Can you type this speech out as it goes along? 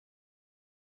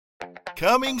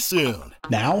Coming soon.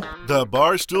 Now? The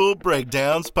Barstool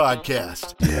Breakdowns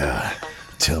Podcast. Yeah,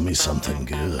 tell me something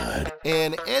good.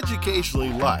 An educationally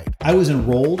light. I was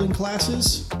enrolled in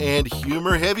classes. And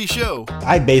humor-heavy show.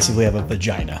 I basically have a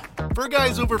vagina. For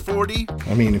guys over 40.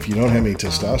 I mean, if you don't have any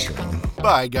testosterone.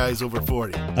 By guys over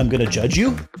 40. I'm going to judge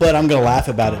you, but I'm going to laugh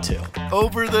about it too.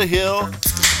 Over the hill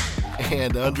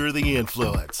and under the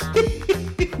influence.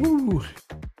 Woo.